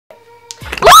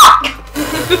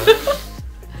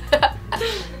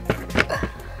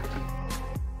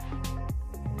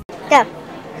Go.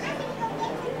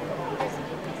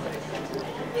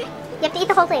 You have to eat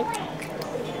the whole thing.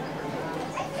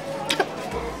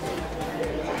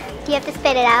 Do you have to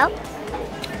spit it out?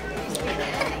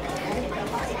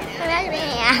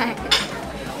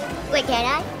 Wait, can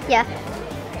I? Yeah.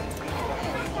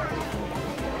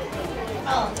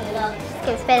 Oh, Just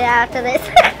gonna spit it out after this.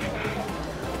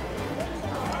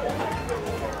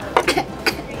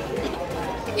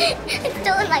 It's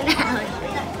still in my mouth.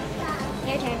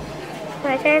 Your turn.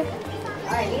 My turn?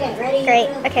 Alright, you guys ready? Great,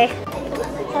 okay. I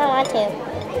don't want to.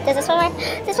 Does this one work?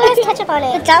 This one has ketchup on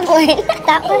it. The top one.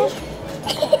 That one?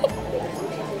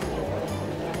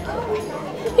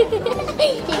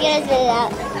 He's gonna spit it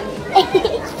out.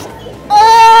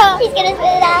 Oh! He's gonna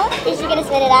spit it out. Is she gonna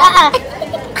spit it out?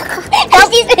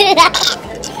 Don't she spit it out?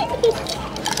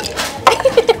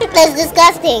 That's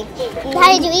disgusting. How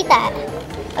did you eat that?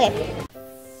 Okay.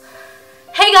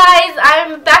 Hey guys,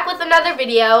 I'm back with another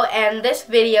video, and this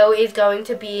video is going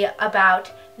to be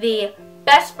about the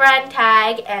best friend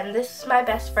tag, and this is my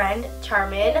best friend,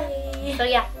 Charmin. So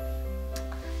yeah,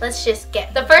 let's just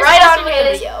get the first right on with the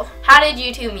video. How did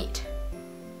you two meet?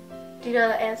 Do you know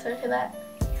the answer to that?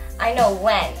 I know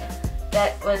when.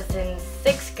 That was in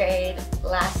 6th grade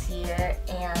last year,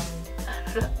 and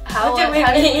How did we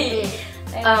meet?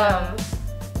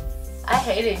 I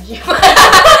hated you.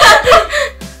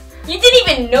 You didn't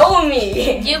even know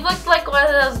me. You looked like one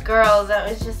of those girls that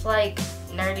was just like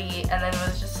nerdy and then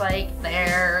was just like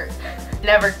there,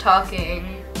 never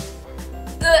talking.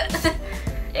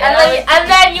 Yeah, and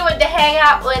then you went to hang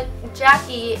out with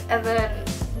Jackie and then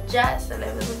Jess, and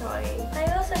it was annoying. I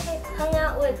also hung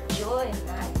out with Joy and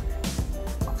that.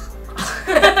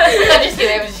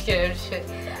 I'm just kidding.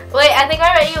 Wait, I think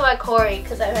I met you at Corey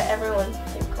because I met everyone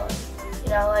named Corey. You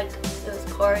know, like it was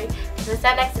Corey. I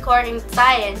sat next to Corey in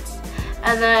science,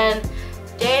 and then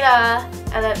Dana,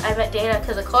 and then I met Dana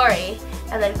because of Corey,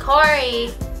 and then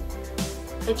Corey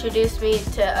introduced me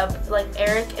to like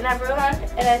Eric and everyone,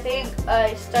 and I think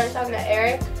I started talking to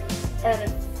Eric,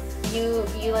 and you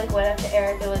like went up to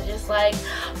Eric and was just like,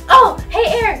 oh, hey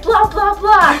Eric, blah blah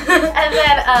blah, and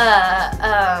then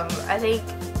I think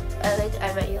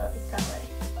I met you like that way.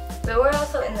 But we're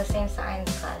also in the same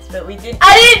science class, but we did.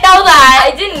 I didn't know that.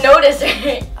 I didn't notice her.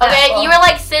 Okay, you were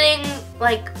like sitting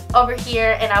like over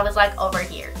here, and I was like over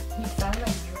here. You sound like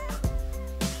you.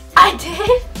 I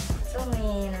did.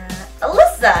 Selena.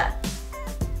 Alyssa.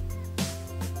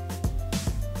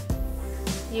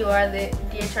 You are the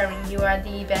dear Charming. You are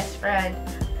the best friend.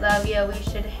 Love you. We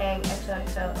should hang.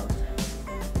 XOXO.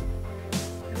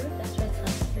 We were best friends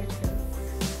last year too.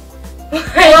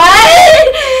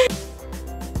 What?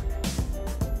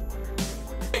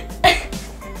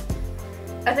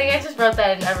 I think I just wrote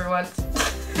that in everyone's.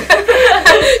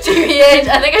 GBH,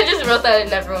 I think I just wrote that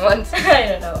in everyone's. I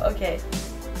don't know. Okay.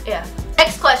 Yeah.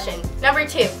 Next question. Number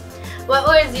 2. What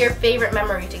was your favorite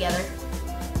memory together?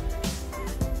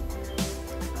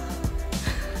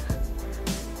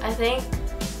 I think.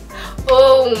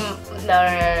 Boom. No,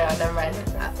 never mind.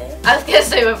 I was gonna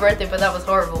say my birthday, but that was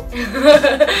horrible.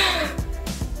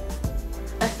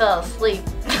 I fell asleep.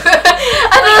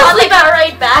 I got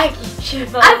right back.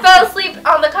 I fell asleep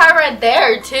on the car ride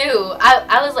there too.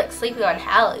 I was like sleeping on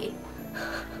Hallie.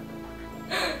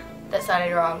 That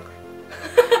sounded wrong.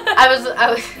 I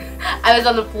was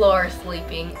on the floor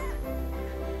sleeping.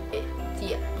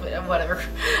 Yeah, whatever.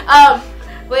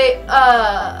 Wait.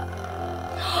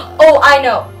 Oh, I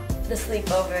know. The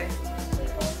sleepover.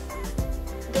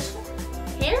 This one?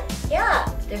 Here? Yeah.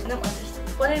 There's no other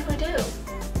sleepover. What did we do?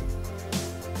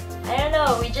 I don't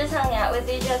know. We just hung out with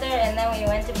each other, and then we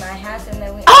went to my house, and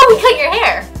then we. Oh, we cut your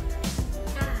hair.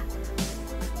 Yeah.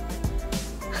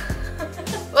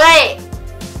 Wait.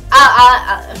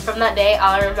 From that day,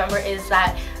 all I remember is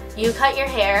that you cut your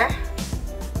hair.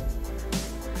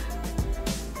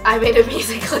 I made a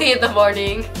musically in the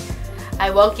morning. I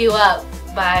woke you up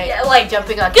by like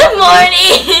jumping on top Good of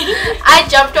morning! me. I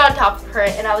jumped on top of her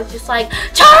and I was just like,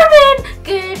 Charmin,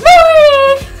 good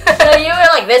morning! So you were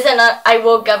like this, and I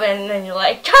woke up and then you're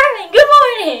like, Charmin, good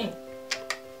morning!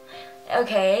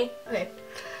 Okay.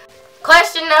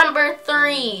 Question number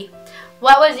 3.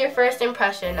 What was your first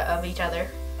impression of each other?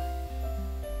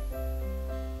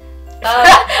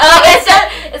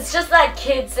 It's just that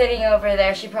kid sitting over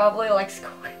there. She probably likes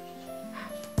squirting.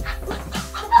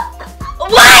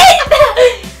 What?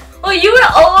 Well, you were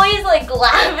always like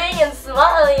laughing and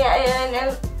smiling at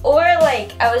him, or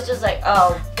like I was just like,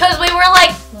 oh. Because we were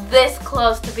like this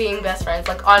close to being best friends.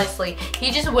 Like honestly,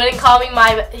 he just wouldn't call me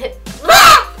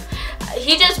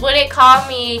he just wouldn't call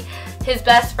me his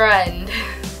best friend.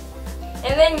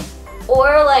 And then,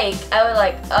 or like, I would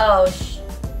like, oh,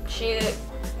 she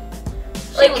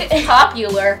was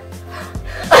popular.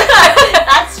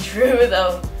 That's true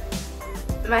though.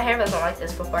 My hair wasn't like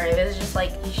this before. It was just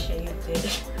like, you shaved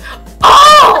it.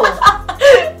 Oh!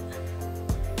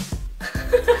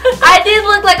 I did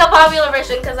look like a popular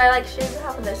version because I like shaved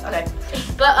half of this. Okay.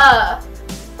 But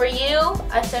for you,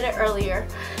 I said it earlier,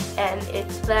 and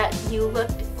it's that you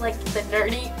looked like the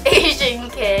nerdy Asian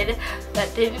kid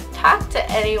that didn't talk to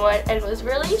anyone and was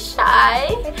really shy.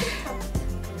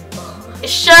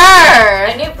 Sure!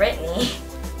 I knew Brittany.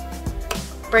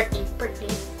 Brittany.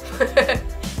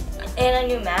 And I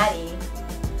knew Maddie.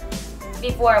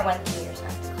 Before I went to your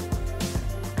science class.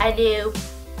 I knew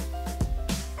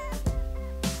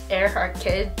Earhart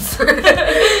kids.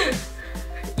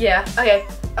 Yeah, okay.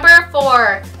 Number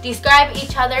 4, describe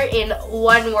each other in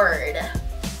one word.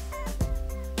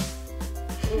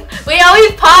 We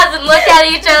always pause and look at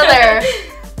each other.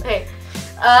 Okay.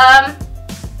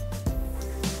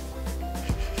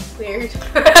 Weird.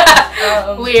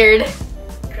 Weird.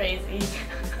 Crazy.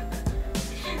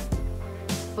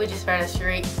 We just ran a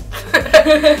street.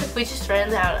 We just ran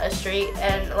down a street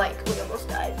and like we almost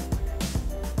died.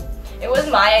 It was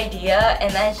my idea,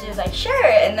 and then she was like, sure.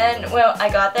 And then when I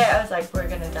got there, I was like, we're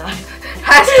gonna die.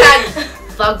 Hashtag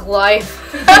thug life.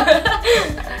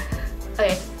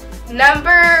 Okay.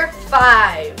 Number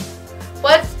 5.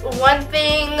 What's one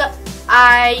thing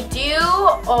I do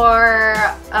or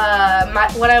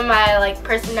one of my like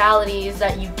personalities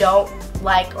that you don't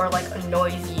like or like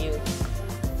annoys you?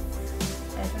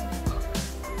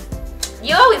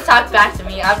 You always talk back to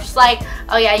me. I'm just like,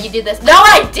 oh yeah, you did this. No,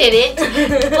 I didn't.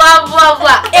 Blah blah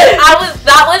blah.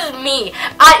 That was me.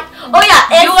 Oh yeah,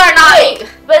 you are not me.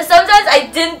 But sometimes I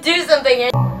didn't do something.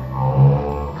 And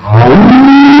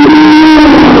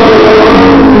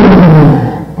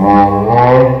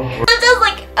sometimes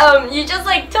like you just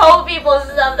like told people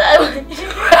stuff that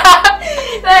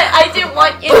that I didn't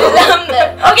want you to tell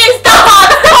them. Okay,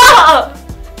 stop.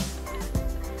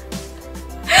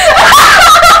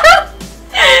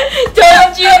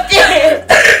 Don't you dare!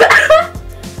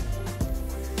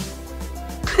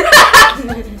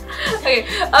 Okay,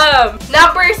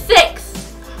 number 6.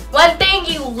 One thing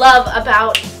you love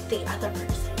about the other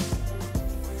person.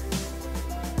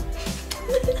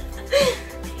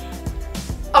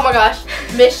 Oh my gosh,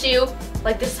 miss you.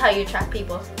 Like, this is how you attract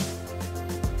people.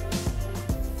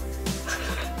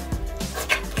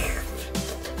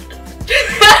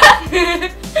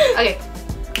 Okay,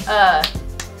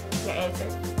 your answer.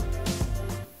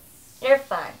 You're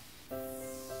fine.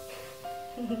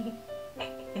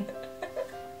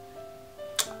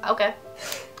 Okay.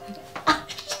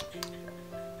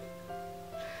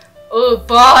 Oh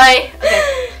boy.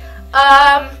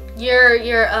 Okay. You're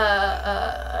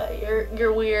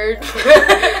weird.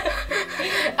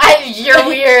 You're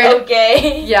weird.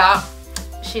 Okay. Yeah.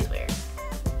 She's weird.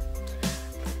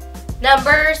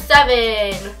 Number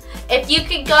 7. If you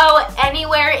could go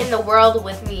anywhere in the world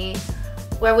with me,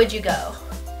 where would you go?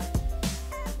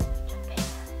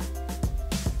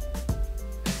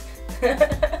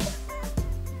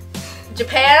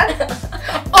 Japan?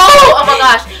 Oh my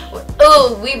gosh.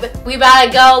 Ooh, we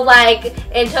better go like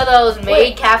into those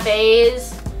maid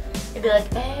cafes and be like,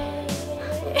 hey.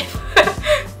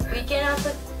 We can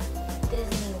also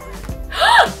Disney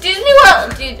World. Disney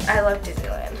World! Dude, I love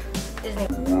Disneyland. Disney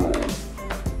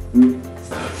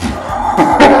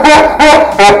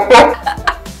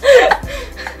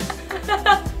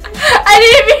I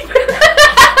didn't mean for that.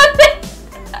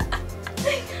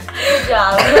 Good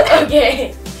job.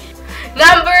 Okay.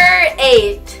 Number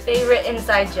 8. Favorite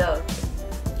inside joke.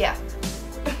 Yeah.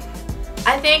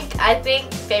 I think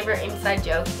favorite inside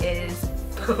joke is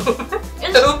poop.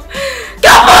 Poop.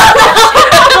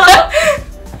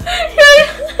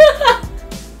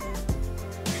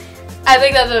 I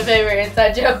think that's my favorite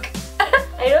inside joke.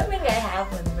 I don't think I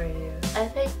have one for you. I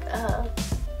think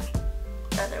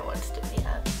other ones to be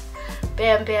have.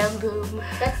 Bam bam boom.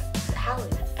 That's Hallie.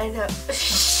 I know.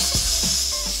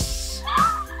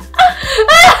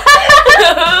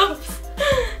 Oops.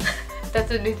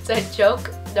 That's an inside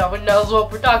joke. No one knows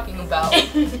what we're talking about.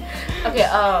 Okay,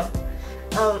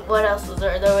 what else was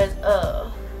there? There was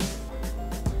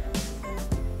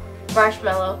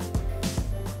marshmallow.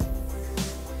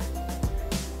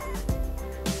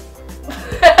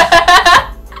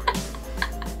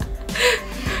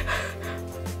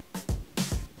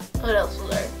 What else was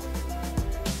there?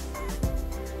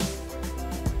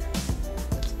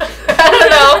 I don't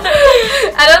know.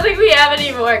 I don't think we have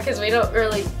any more because we don't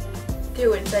really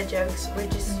do inside jokes.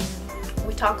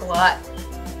 We talk a lot,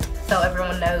 so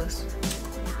everyone knows.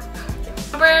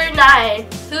 Number 9.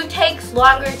 Who takes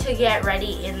longer to get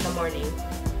ready in the morning?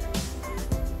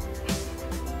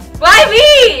 Why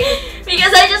me?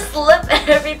 Because I just slip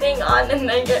everything on and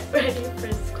then get ready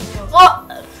for school.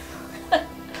 Well,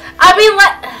 I mean,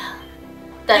 what?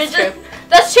 That's true.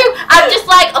 That's true. I'm just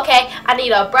like, okay, I need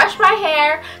to brush my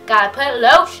hair, gotta put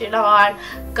lotion on,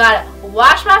 gotta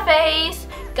wash my face,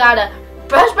 gotta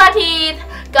brush my teeth,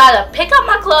 gotta pick up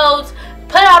my clothes,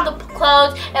 put on the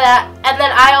clothes, and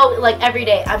then I like every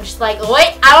day. I'm just like,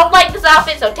 wait, I don't like this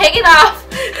outfit, so take it off,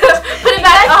 put it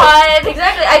back on.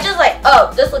 Exactly. I just like,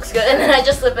 oh, this looks good, and then I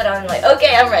just slip it on. I'm like,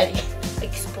 okay, I'm ready.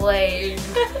 Explain.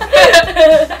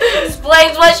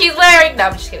 Explains what she's wearing. No,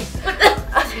 I'm just kidding.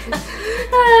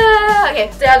 Okay,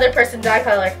 the other person's eye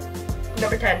color.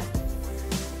 Number 10.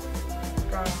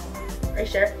 Are you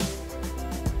sure?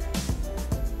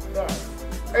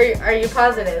 Are you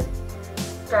positive?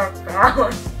 Dark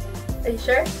brown. Are you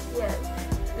sure? Yes.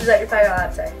 Is that your final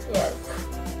answer? Yes.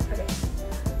 Okay.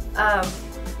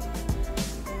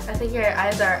 I think your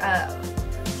eyes are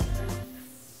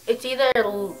it's either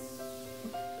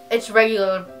it's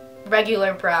regular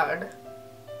brown.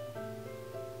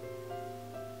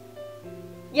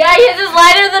 Yeah, yours is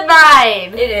lighter than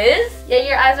mine. It is? Yeah,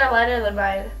 your eyes are lighter than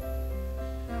mine.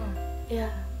 Oh. Yeah.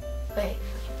 Wait.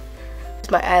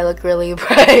 Does my eye look really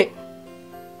bright?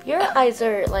 Your eyes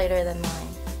are lighter than mine.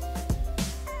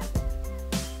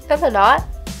 No, they're not.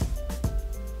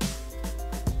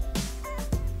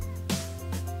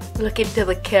 Look into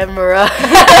the camera.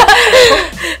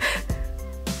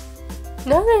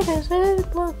 No, it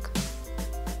isn't. Look.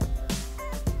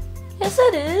 Yes,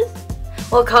 it is.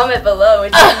 Well, comment below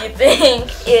which one you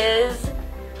think is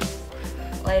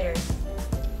lighter.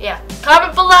 Yeah.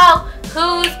 Comment below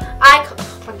whose eye.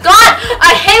 Oh my god!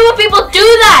 I hate when people do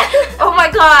that! Oh my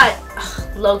god!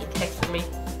 Ugh, Logan texted me.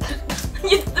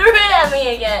 You threw it at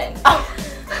me again. Oh.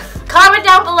 Comment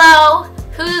down below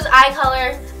whose eye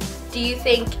color do you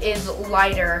think is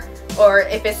lighter, or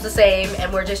if it's the same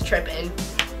and we're just tripping.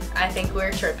 I think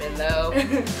we're tripping though.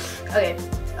 Okay.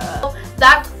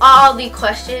 That's all the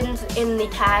questions in the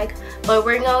tag, but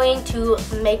we're going to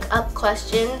make up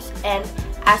questions and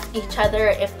ask each other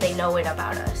if they know it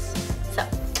about us. So,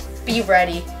 be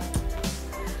ready.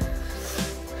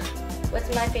 What's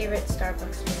my favorite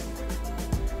Starbucks drink?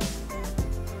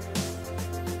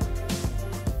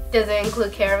 Does it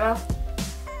include caramel?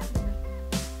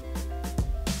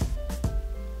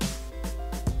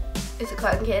 Is it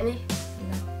cotton candy?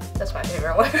 No. That's my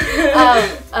favorite one.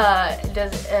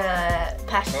 Does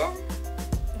passion?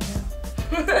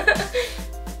 No.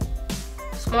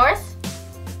 S'mores?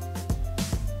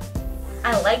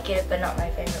 I like it, but not my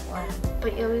favorite one.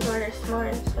 But you always order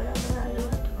s'mores whenever I do.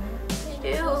 You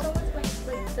do. That was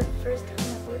like the first time I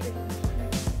ordered it.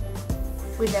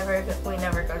 We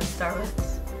never go to Starbucks.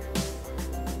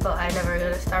 Well, I never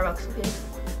go to Starbucks with you.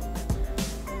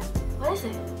 What is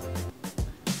it?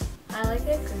 I like a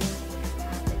green tea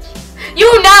frappuccino. You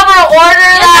never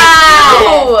order Yes,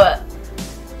 that!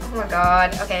 I Oh my god.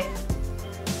 Okay.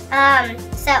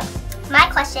 So my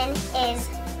question is,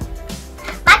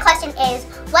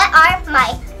 what are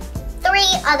my 3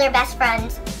 other best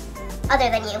friends other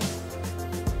than you?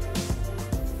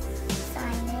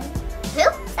 Simon. Who?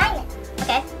 Simon.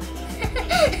 Okay.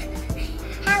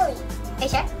 Hallie. Are you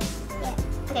sure? Yeah.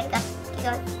 Okay, go. Keep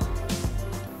going.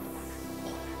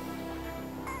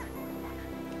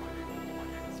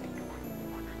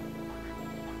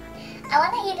 I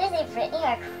want to either say Brittany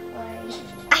or Corey.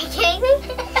 Are you kidding me?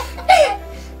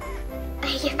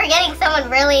 You're forgetting someone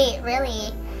really.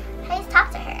 Please talk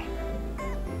to her.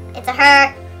 It's a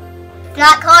her. It's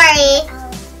not Corey. Oh,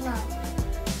 no.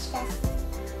 Just...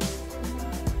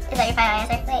 Is that your final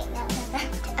answer? Wait, no.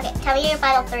 Okay, tell me your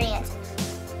final 3 answers.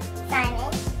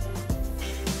 Simon.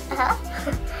 Uh-huh.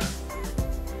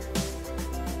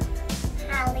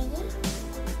 Hallie.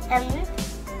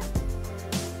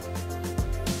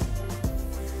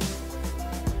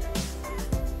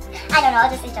 I don't know,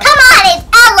 I'll just say Johnny. Come on, it's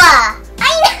Ella!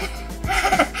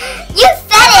 You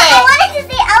said it! I wanted to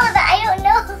say Ella, but I don't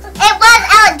know. It was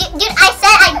Ella. Dude, I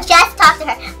said I just talked to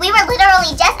her. We were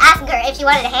literally just asking her if she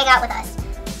wanted to hang out with us.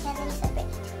 Yeah, then you said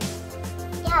Brittany.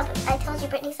 Yeah, but I told you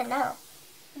Brittany said no.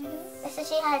 I said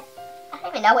she had... I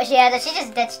don't even know what she had. She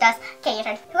just ditched us. Okay, your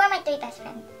turn. Who are my 3 best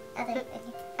friends? Other than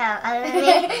you. Oh, other than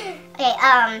me? Okay,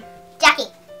 Jackie.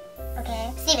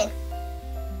 Okay. Steven.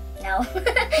 No.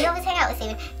 You always hang out with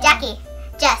Steven. Jackie.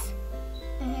 Jess.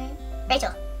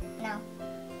 Rachel. No.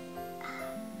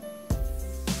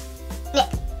 Nick.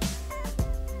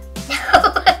 No.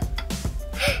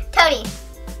 Tony.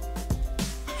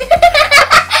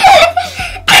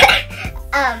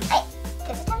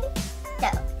 Is it Tony? No.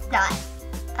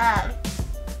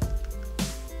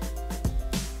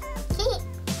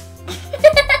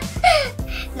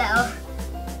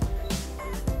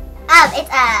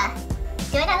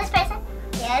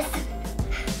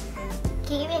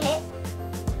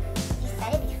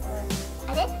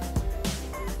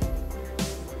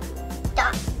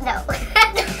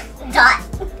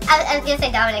 gonna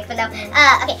say Dominic, but no.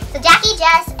 Okay, so Jackie,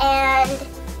 Jess, and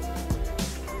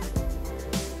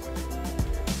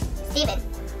Steven.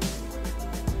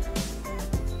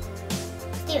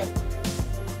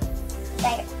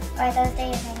 Are those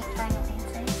your final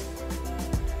answer?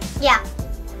 Yeah.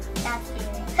 That's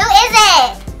Steven. Who is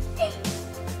it?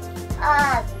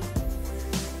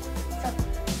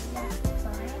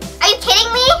 Are you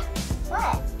kidding me?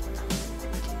 What?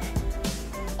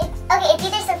 Okay, it's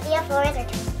either Sophia Flores or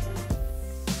Tom.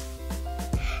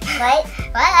 What?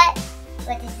 What?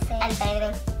 What did you say? I didn't say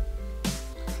anything.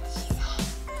 What did she say?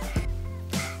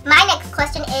 My next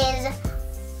question is,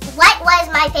 what was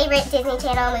my favorite Disney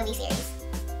Channel movie series?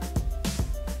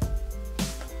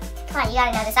 Come on, you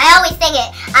gotta know this. I always sing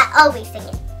it. I always sing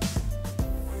it.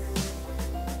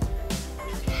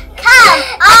 Come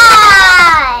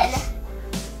on!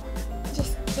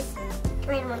 Just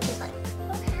random one. Just like, I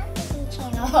don't have Disney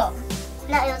Channel.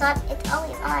 No, it was on. It's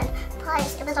always on.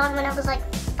 Plus, it was on when I was like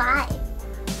 5. 5?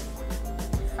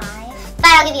 Fine,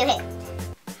 I'll give you a hint.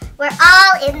 We're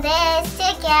all in this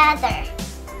together.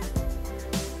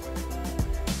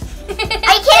 Are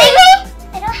you kidding me?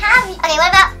 I don't have it. Okay,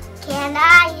 what about Can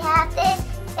I Have This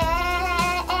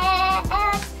Dance?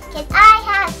 Can I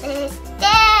Have This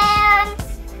Dance?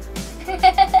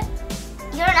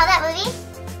 You don't know that movie?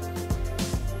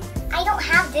 I don't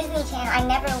have Disney Channel. I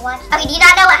never watched it. Okay, do you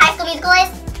not know what High School Musical is?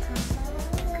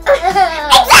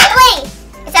 Exactly!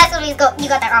 It's High School Musical. You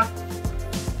got that wrong.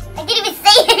 I didn't even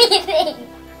say anything.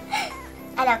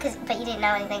 I know, but you didn't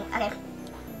know anything. Okay.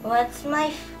 What's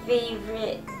my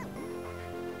favorite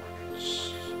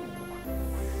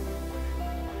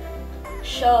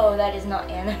show that is not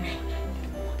anime?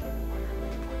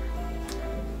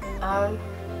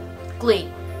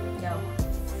 Glee. No.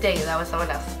 Dang it, that was someone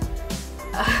else.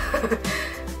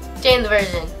 Jane's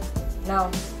version. No.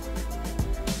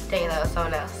 Dang it, that was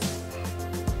someone else.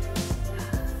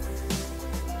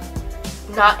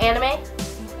 Not anime?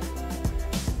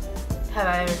 Have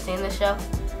I ever seen this show?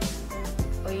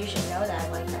 Well, you should know that I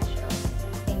like that show.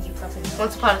 And you probably know.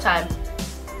 Once Upon a Time.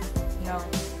 No.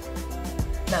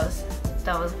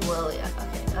 That was Lilia.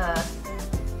 Okay.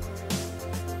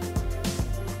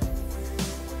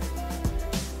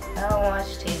 I don't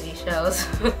watch TV shows.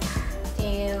 Do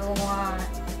you want a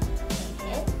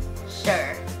hint?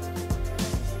 Sure.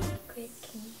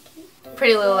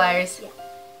 Pretty Little Liars. Yeah.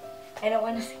 I don't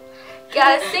want to say.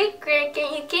 Got a secret,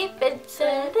 can you keep it? So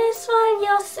this one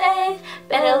you'll save.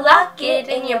 Better lock it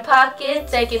in your pocket.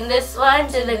 Taking this one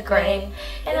to the grave.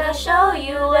 And I'll show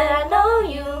you what I know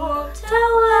you won't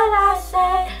tell what I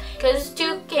say. Cause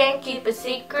two can't keep a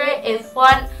secret if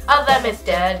one of them is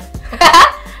dead.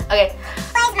 Okay.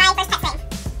 What is my first pet name?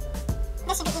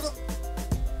 This should be easy.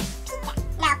 Pika.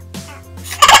 No.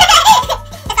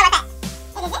 That's not my pet.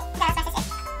 It is it? No, that's my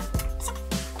sister.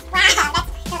 Wow, that's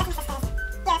my sister.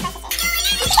 Yeah, that's my sister.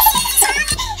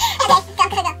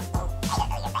 Okay, go. I don't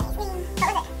know your buddy's name. What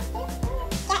was it?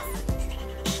 Yes.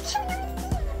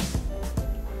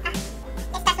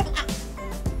 It starts with an S.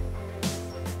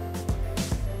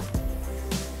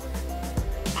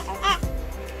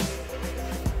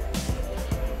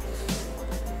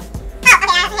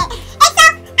 It's so,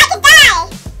 I can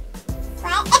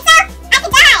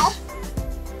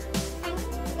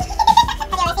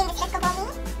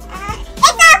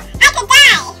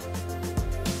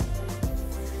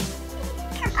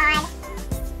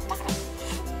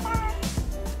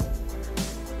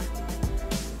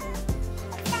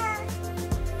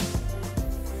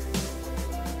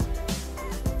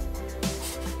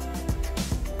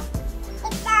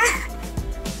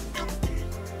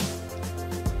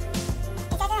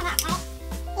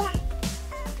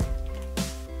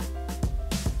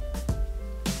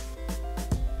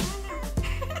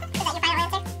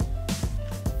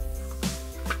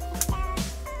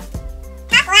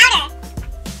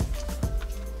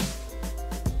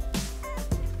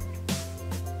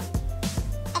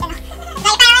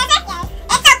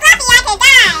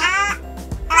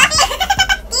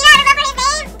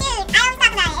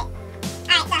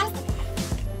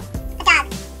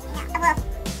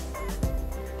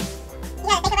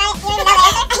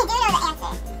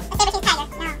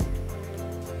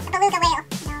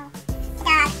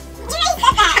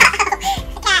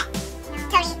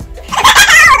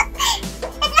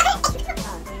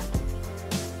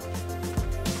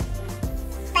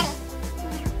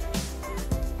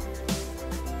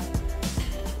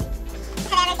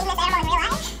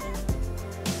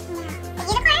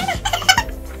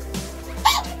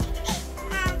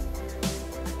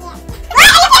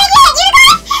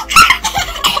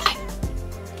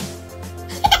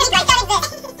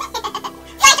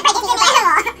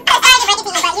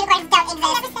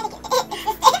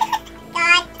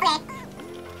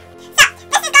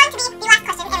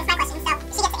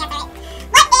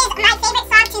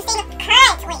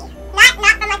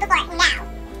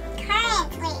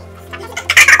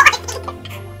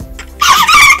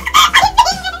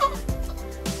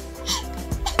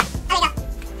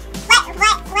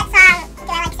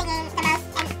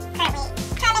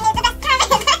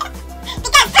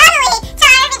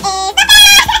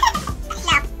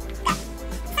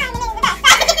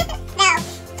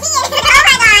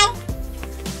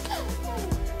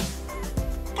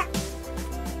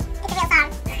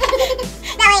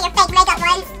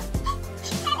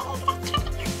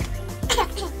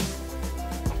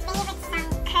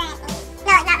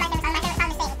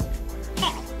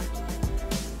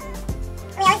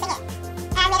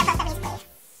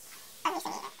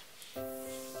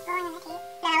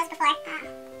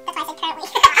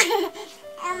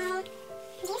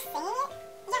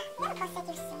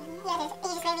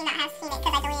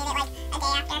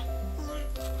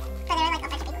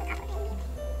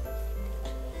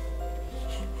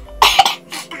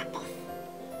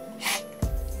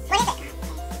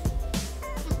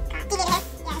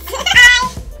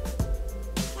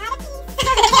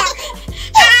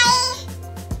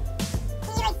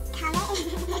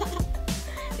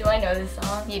I know this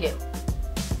song? You do.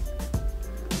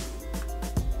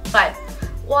 5.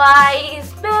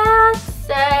 Wise men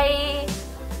say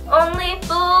only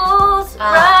fools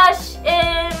rush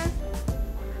in,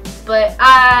 but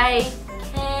I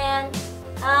can't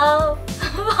help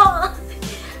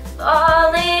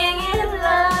falling in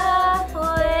love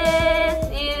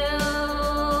with you.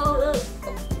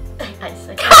 I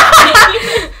suck.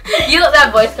 You got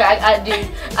that voice crack. Dude,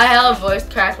 I had a voice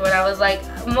crack when I was like,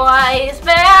 wise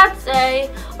men say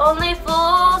only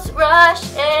fools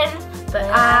rush in, but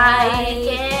I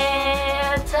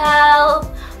can't help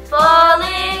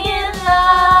falling in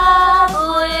love